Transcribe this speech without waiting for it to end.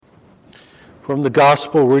From the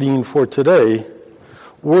gospel reading for today,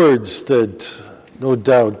 words that no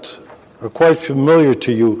doubt are quite familiar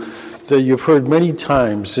to you, that you've heard many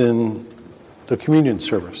times in the communion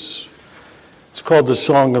service. It's called the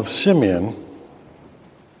Song of Simeon,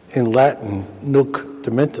 in Latin, Nunc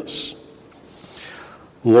Dimittis.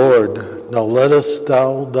 Lord, now lettest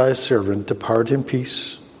thou thy servant depart in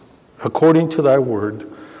peace, according to thy word,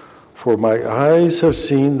 for my eyes have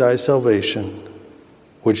seen thy salvation,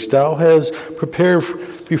 which thou hast prepared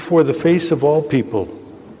before the face of all people,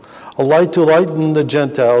 a light to lighten the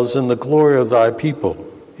Gentiles and the glory of thy people,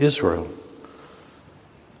 Israel.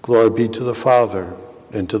 Glory be to the Father,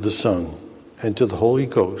 and to the Son, and to the Holy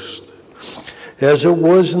Ghost, as it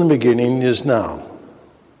was in the beginning, is now,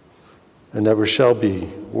 and ever shall be,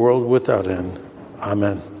 world without end.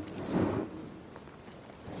 Amen.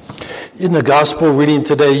 In the gospel reading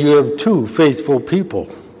today, you have two faithful people,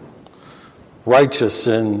 righteous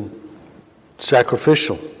and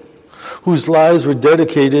sacrificial, whose lives were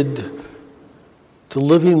dedicated to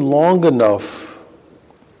living long enough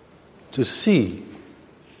to see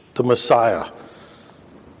the Messiah.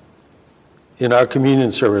 In our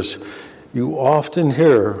communion service, you often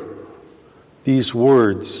hear these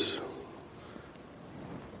words,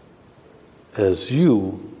 as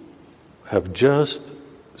you have just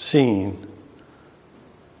seen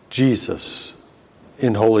Jesus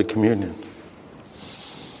in Holy Communion.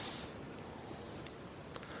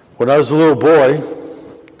 When I was a little boy,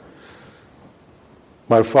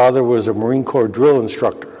 my father was a Marine Corps drill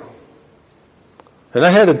instructor. And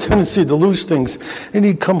I had a tendency to lose things. And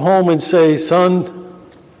he'd come home and say, son,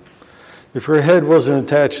 if your head wasn't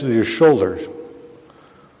attached to your shoulders,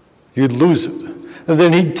 you'd lose it. And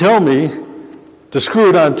then he'd tell me to screw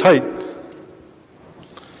it on tight.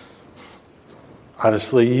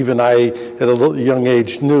 Honestly, even I, at a little young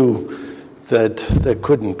age, knew that that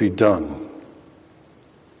couldn't be done.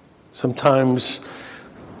 Sometimes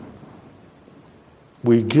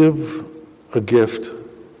we give a gift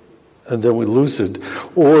and then we lose it.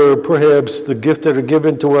 Or perhaps the gift that are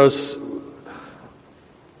given to us,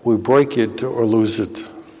 we break it or lose it.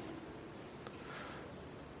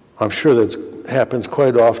 I'm sure that happens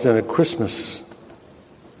quite often at Christmas.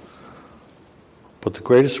 But the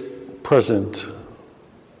greatest present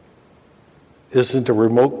isn't a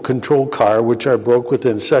remote control car, which I broke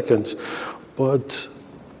within seconds, but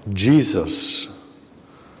Jesus,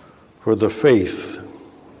 for the faith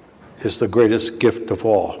is the greatest gift of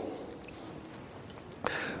all.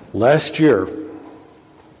 Last year,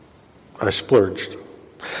 I splurged.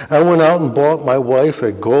 I went out and bought my wife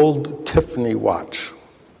a gold Tiffany watch.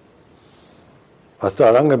 I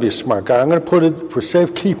thought, I'm going to be a smart guy. I'm going to put it for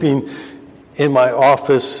safekeeping in my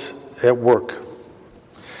office at work.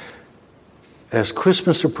 As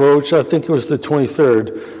Christmas approached, I think it was the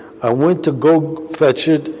 23rd, I went to go fetch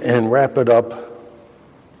it and wrap it up.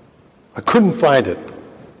 I couldn't find it.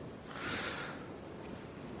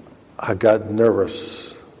 I got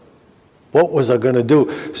nervous. What was I going to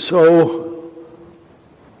do? So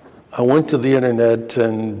I went to the internet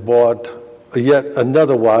and bought yet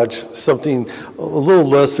another watch, something a little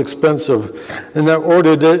less expensive. And I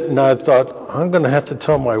ordered it, and I thought, I'm going to have to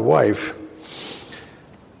tell my wife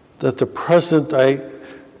that the present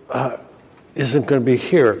isn't going to be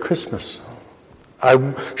here at Christmas.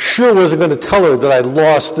 I sure wasn't going to tell her that I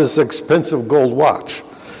lost this expensive gold watch.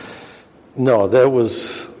 No, that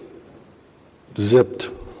was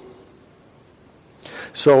zipped.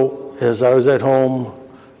 So as I was at home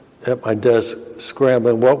at my desk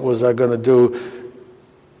scrambling, what was I going to do?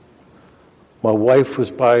 My wife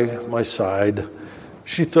was by my side.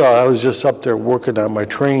 She thought I was just up there working on my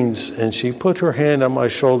trains, and she put her hand on my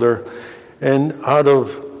shoulder, and out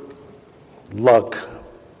of luck,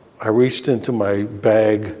 I reached into my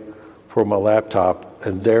bag for my laptop,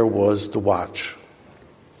 and there was the watch.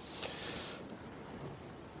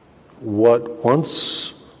 What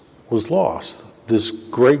once was lost, this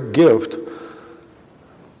great gift,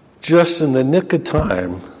 just in the nick of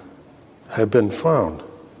time, had been found.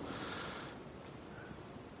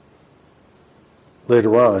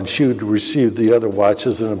 Later on, she would receive the other watch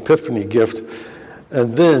as an epiphany gift,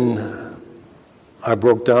 and then I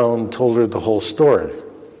broke down and told her the whole story.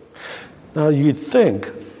 Now, you'd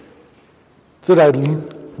think that I'd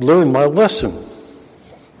learned my lesson.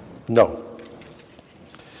 No.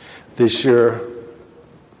 This year,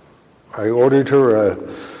 I ordered her a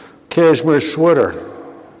cashmere sweater.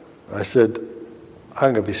 I said,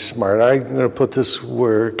 I'm going to be smart. I'm going to put this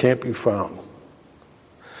where it can't be found.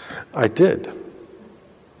 I did.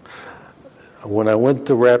 When I went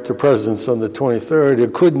to wrap the presents on the 23rd,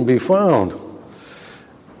 it couldn't be found.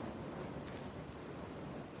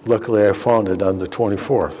 Luckily, I found it on the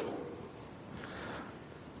 24th.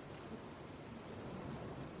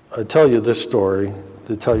 I tell you this story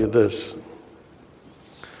to tell you this.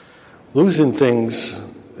 Losing things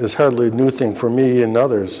is hardly a new thing for me and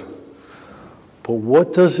others. But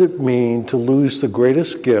what does it mean to lose the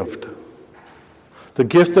greatest gift? The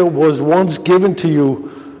gift that was once given to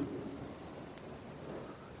you,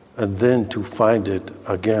 and then to find it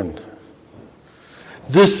again.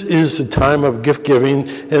 This is the time of gift giving,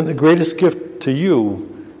 and the greatest gift to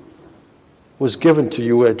you was given to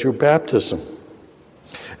you at your baptism.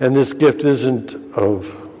 And this gift isn't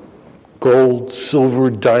of gold, silver,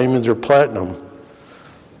 diamonds, or platinum.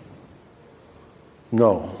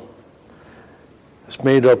 No. It's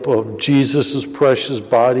made up of Jesus' precious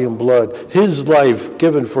body and blood, his life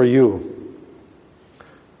given for you.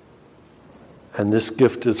 And this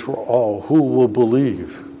gift is for all who will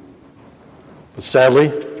believe. But sadly,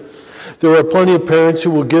 there are plenty of parents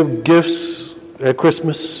who will give gifts at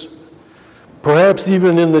Christmas, perhaps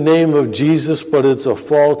even in the name of Jesus, but it's a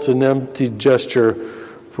false and empty gesture,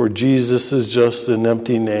 for Jesus is just an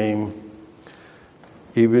empty name,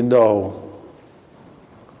 even though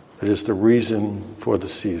it is the reason for the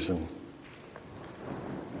season.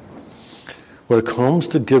 When it comes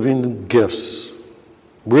to giving gifts,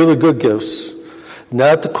 really good gifts,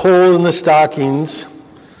 not the coal in the stockings,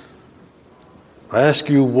 I ask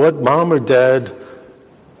you, what mom or dad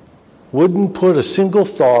wouldn't put a single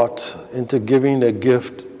thought into giving a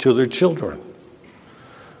gift to their children,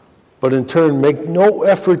 but in turn make no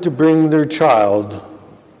effort to bring their child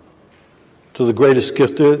to the greatest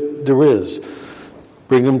gift there is?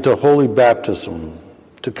 Bring them to holy baptism,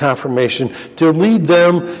 to confirmation, to lead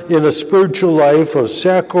them in a spiritual life of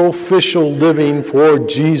sacrificial living for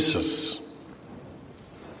Jesus.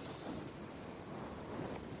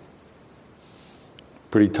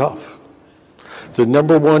 Pretty tough. The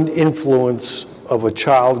number one influence of a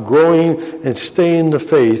child growing and staying in the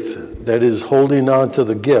faith, that is holding on to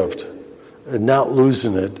the gift and not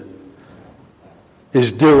losing it,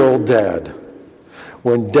 is dear old dad.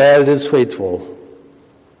 When dad is faithful,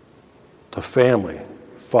 the family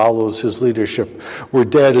follows his leadership. Where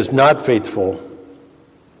dad is not faithful,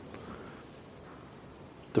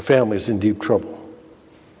 the family is in deep trouble.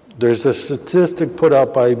 There's a statistic put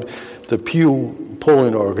out by the Pew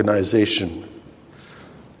polling organization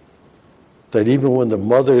that even when the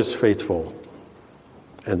mother is faithful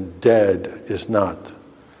and dad is not,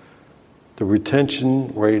 the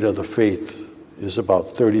retention rate of the faith is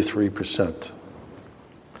about 33%.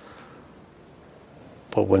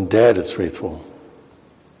 But when dad is faithful,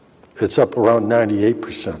 it's up around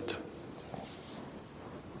 98%.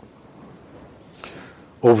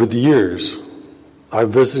 Over the years, I've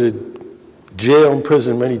visited jail and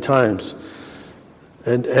prison many times,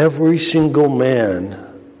 and every single man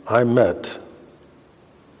I met,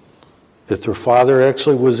 if their father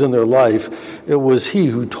actually was in their life, it was he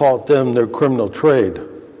who taught them their criminal trade.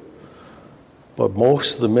 But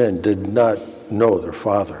most of the men did not know their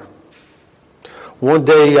father. One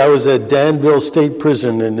day I was at Danville State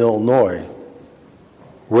Prison in Illinois,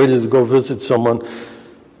 ready to go visit someone.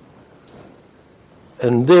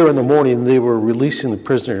 And there in the morning, they were releasing the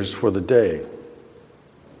prisoners for the day.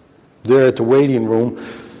 There at the waiting room,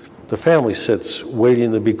 the family sits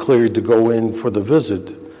waiting to be cleared to go in for the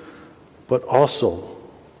visit. But also,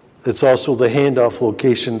 it's also the handoff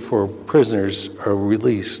location for prisoners are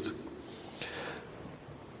released.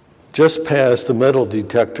 Just past the metal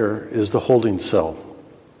detector is the holding cell.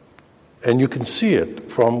 And you can see it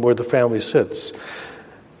from where the family sits.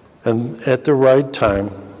 And at the right time,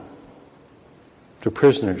 the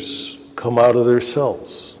prisoners come out of their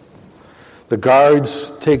cells. The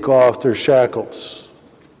guards take off their shackles,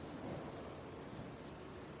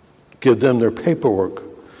 give them their paperwork,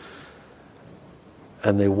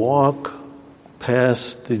 and they walk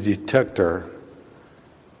past the detector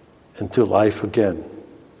into life again.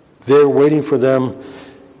 There waiting for them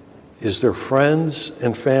is their friends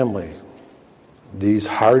and family, these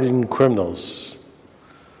hardened criminals.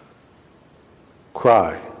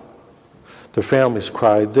 Cry. Their families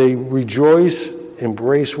cry. They rejoice,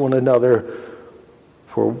 embrace one another,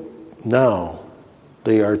 for now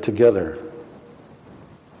they are together.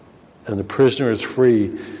 And the prisoner is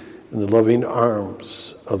free in the loving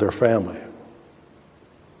arms of their family.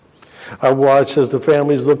 I watched as the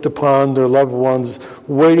families looked upon their loved ones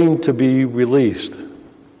waiting to be released.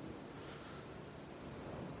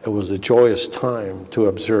 It was a joyous time to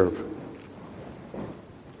observe.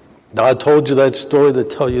 Now, I told you that story to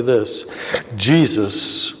tell you this.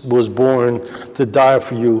 Jesus was born to die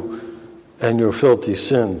for you and your filthy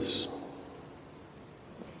sins.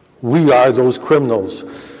 We are those criminals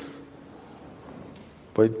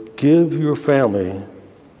but give your family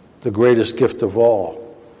the greatest gift of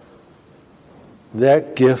all.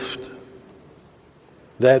 That gift,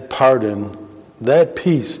 that pardon, that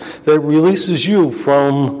peace that releases you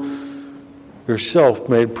from your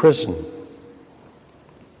self-made prison.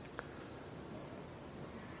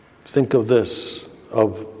 Think of this,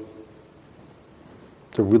 of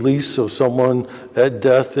the release of someone at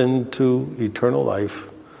death into eternal life,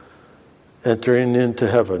 entering into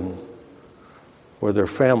heaven where their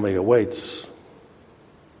family awaits.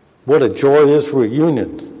 What a joyous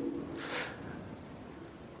reunion.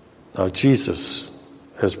 Now Jesus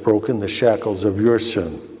has broken the shackles of your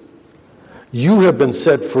sin. You have been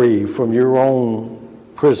set free from your own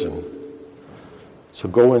prison. So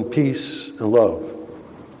go in peace and love.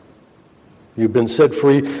 You've been set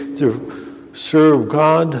free to serve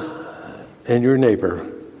God and your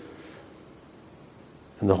neighbor.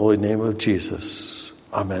 In the holy name of Jesus,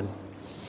 amen.